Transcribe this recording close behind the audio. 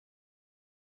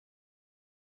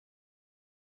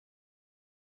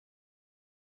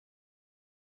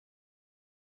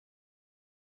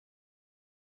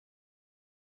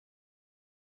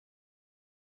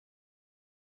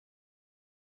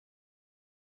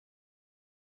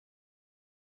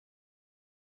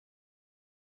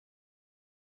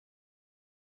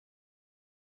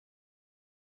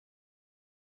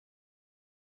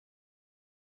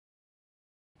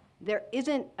There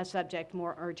isn't a subject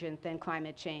more urgent than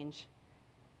climate change.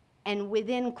 And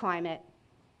within climate,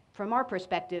 from our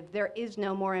perspective, there is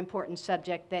no more important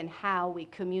subject than how we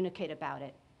communicate about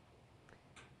it.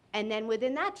 And then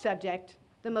within that subject,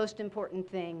 the most important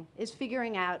thing is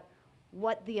figuring out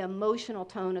what the emotional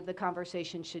tone of the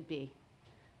conversation should be.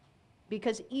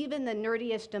 Because even the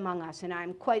nerdiest among us, and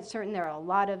I'm quite certain there are a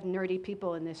lot of nerdy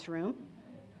people in this room,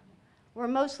 we're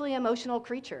mostly emotional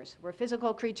creatures. We're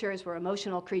physical creatures, we're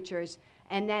emotional creatures,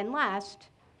 and then last,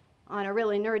 on a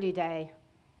really nerdy day,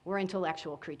 we're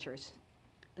intellectual creatures.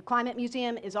 The Climate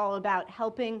Museum is all about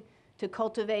helping to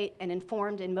cultivate an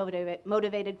informed and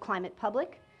motivated climate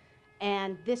public,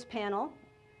 and this panel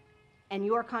and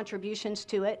your contributions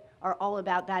to it are all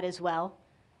about that as well.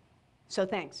 So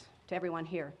thanks to everyone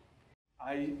here.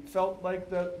 I felt like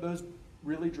those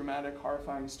really dramatic,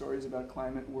 horrifying stories about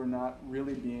climate were not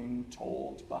really being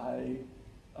told by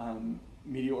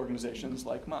media organizations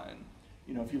like mine.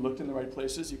 You know, if you looked in the right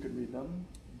places, you could read them,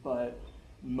 but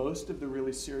most of the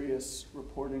really serious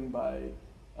reporting by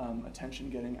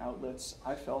attention-getting outlets,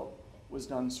 I felt, was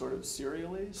done sort of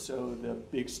serially, so the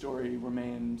big story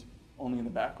remained only in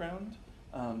the background.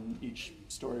 Each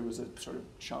story was a sort of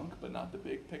chunk, but not the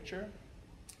big picture.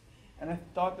 And I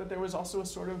thought that there was also a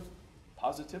sort of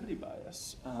positivity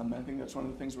bias. I think that's one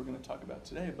of the things we're going to talk about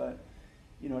today, but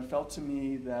you know, it felt to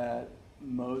me that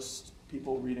most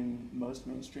people reading most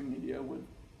mainstream media would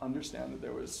understand that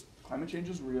there was climate change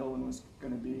is real and was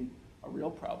going to be a real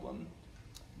problem,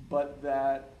 but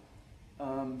that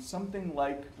something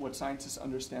like what scientists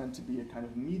understand to be a kind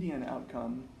of median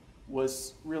outcome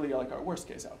was really like our worst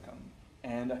case outcome.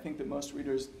 And I think that most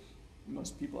readers,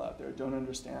 most people out there don't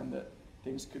understand that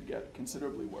things could get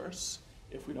considerably worse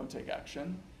if we don't take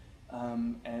action.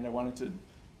 And I wanted to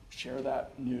share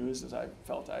that news as I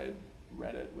felt I had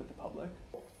read it with the public.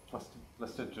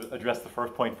 Let's address the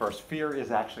first point first. Fear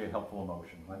is actually a helpful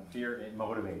emotion. When fear, it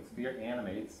motivates, fear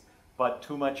animates, but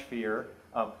too much fear,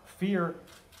 fear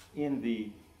in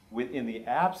the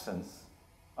absence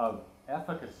of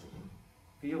efficacy,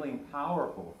 feeling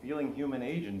powerful, feeling human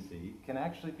agency can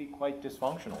actually be quite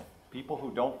dysfunctional. People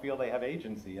who don't feel they have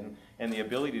agency and the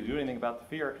ability to do anything about the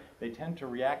fear, they tend to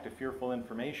react to fearful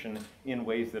information in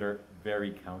ways that are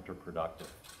very counterproductive.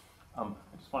 I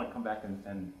just want to come back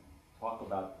and talk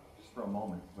about, just for a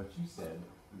moment, what you said,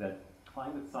 that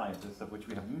climate scientists, of which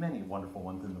we have many wonderful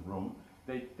ones in the room,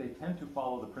 they tend to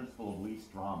follow the principle of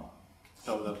least drama.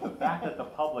 So the fact that the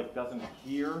public doesn't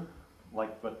hear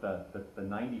like what the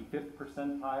 95th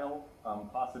percentile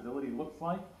possibility looks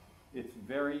like, it's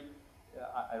very,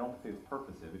 I don't say it's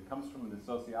purposive. It comes from the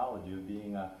sociology of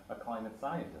being a climate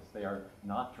scientist. They are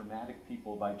not dramatic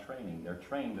people by training. They're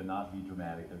trained to not be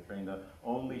dramatic. They're trained to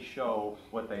only show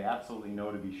what they absolutely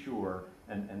know to be sure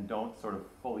and don't sort of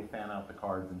fully fan out the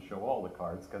cards and show all the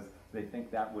cards because they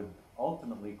think that would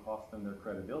ultimately cost them their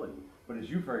credibility. But as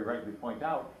you very rightly point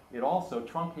out, it also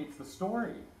truncates the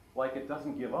story. Like it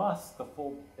doesn't give us the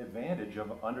full advantage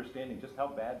of understanding just how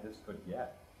bad this could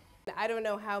get. I don't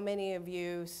know how many of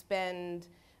you spend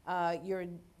your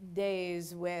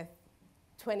days with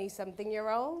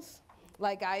 20-something-year-olds,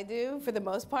 like I do for the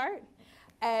most part,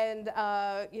 and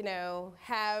you know,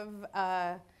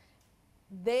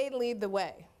 they lead the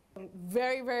way. I'm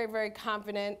very, very, very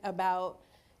confident about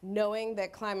knowing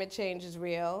that climate change is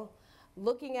real,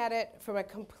 looking at it from a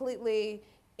completely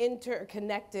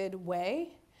interconnected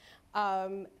way.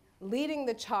 Leading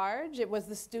the charge, it was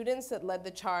the students that led the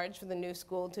charge for the new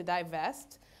school to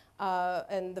divest,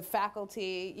 and the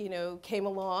faculty, you know, came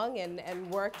along and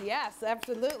worked. Yes,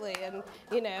 absolutely, and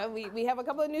you know, we have a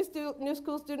couple of new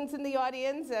school students in the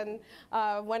audience, and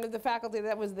one of the faculty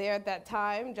that was there at that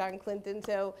time, John Clinton.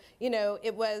 So you know,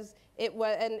 it was,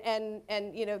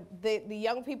 and you know, the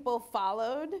young people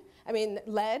followed. I mean,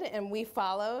 led, and we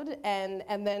followed, and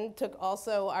then took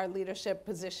also our leadership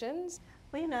positions.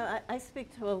 Well, you know, I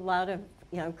speak to a lot of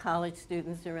college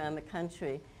students around the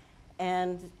country,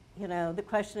 and you know, the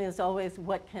question is always,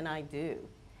 what can I do?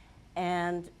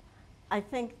 And I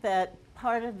think that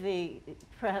part of the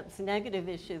perhaps negative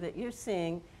issue that you're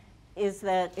seeing is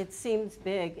that it seems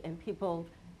big, and people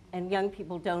and young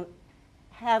people don't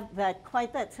have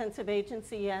quite that sense of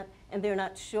agency yet, and they're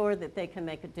not sure that they can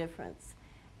make a difference.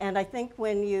 And I think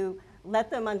when you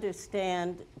let them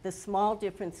understand the small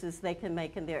differences they can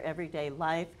make in their everyday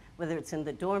life, whether it's in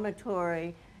the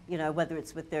dormitory, you know, whether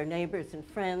it's with their neighbors and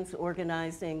friends,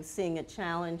 organizing, seeing a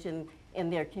challenge in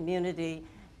their community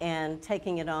and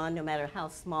taking it on no matter how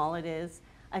small it is,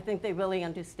 I think they really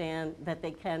understand that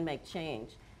they can make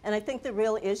change. And I think the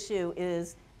real issue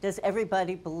is, does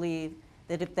everybody believe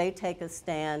that if they take a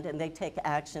stand and they take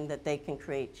action that they can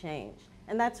create change?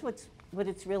 And that's what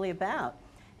it's really about.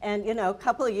 And you know, a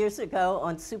couple of years ago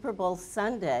on Super Bowl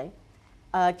Sunday,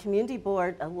 Community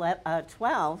Board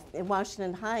 12 in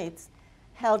Washington Heights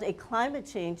held a climate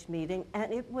change meeting,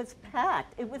 and it was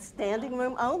packed. It was standing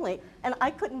room only, and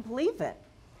I couldn't believe it.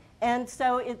 And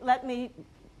so it let me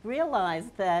realize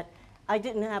that I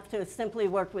didn't have to simply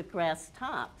work with grass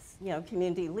tops, you know,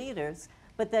 community leaders,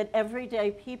 but that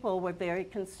everyday people were very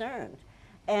concerned.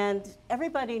 And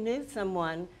everybody knew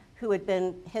someone who had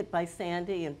been hit by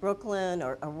Sandy in Brooklyn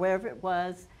or wherever it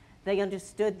was. They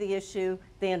understood the issue.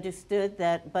 They understood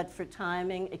that, but for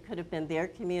timing, it could have been their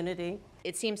community.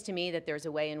 It seems to me that there's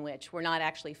a way in which we're not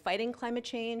actually fighting climate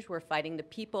change. We're fighting the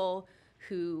people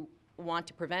who want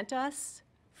to prevent us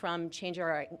from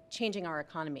changing our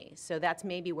economy. So that's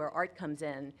maybe where art comes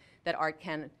in, that art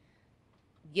can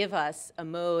give us a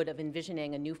mode of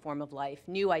envisioning a new form of life,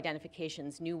 new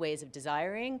identifications, new ways of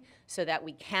desiring, so that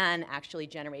we can actually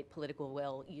generate political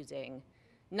will using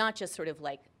not just sort of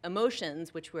like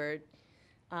emotions, which we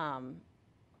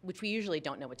usually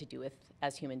don't know what to do with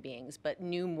as human beings, but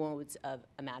new modes of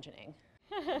imagining.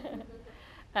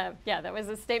 Yeah, that was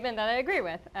a statement that I agree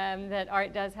with, that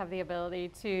art does have the ability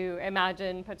to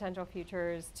imagine potential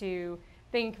futures, to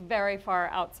think very far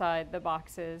outside the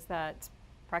boxes that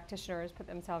practitioners put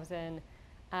themselves in,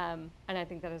 and I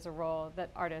think that is a role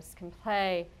that artists can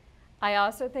play. I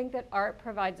also think that art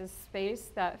provides a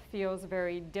space that feels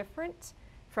very different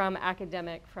from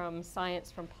academic, from science,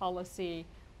 from policy,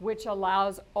 which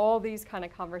allows all these kind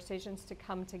of conversations to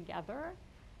come together.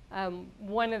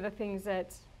 One of the things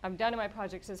that I've done in my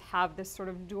projects is have this sort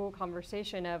of dual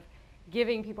conversation of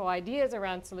giving people ideas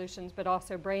around solutions, but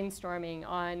also brainstorming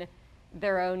on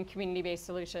their own community-based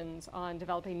solutions, on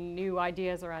developing new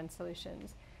ideas around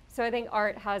solutions. So I think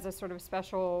art has a sort of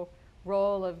special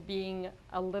role of being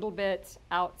a little bit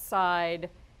outside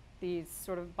these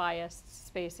sort of biased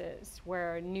spaces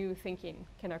where new thinking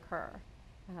can occur.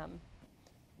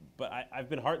 But I've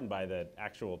been heartened by the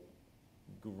actual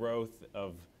growth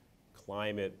of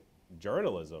climate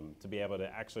journalism to be able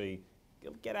to actually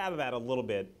get out of that a little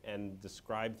bit and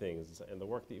describe things. And the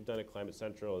work that you've done at Climate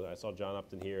Central, I saw John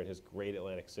Upton here in his great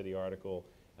Atlantic City article,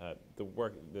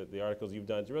 the articles you've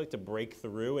done, to really to break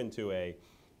through into a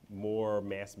more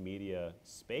mass media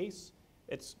space.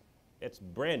 It's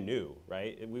brand new,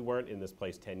 right? We weren't in this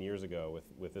place 10 years ago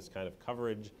with this kind of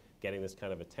coverage, getting this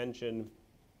kind of attention.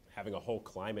 Having a whole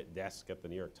climate desk at the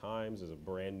New York Times is a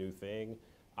brand new thing.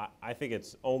 I think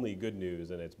it's only good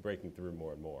news, and it's breaking through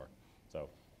more and more. So,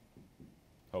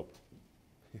 hope.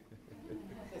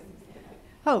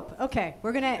 Hope. Okay,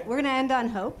 we're gonna end on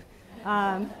hope,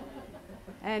 and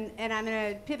I'm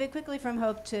gonna pivot quickly from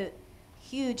hope to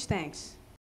huge thanks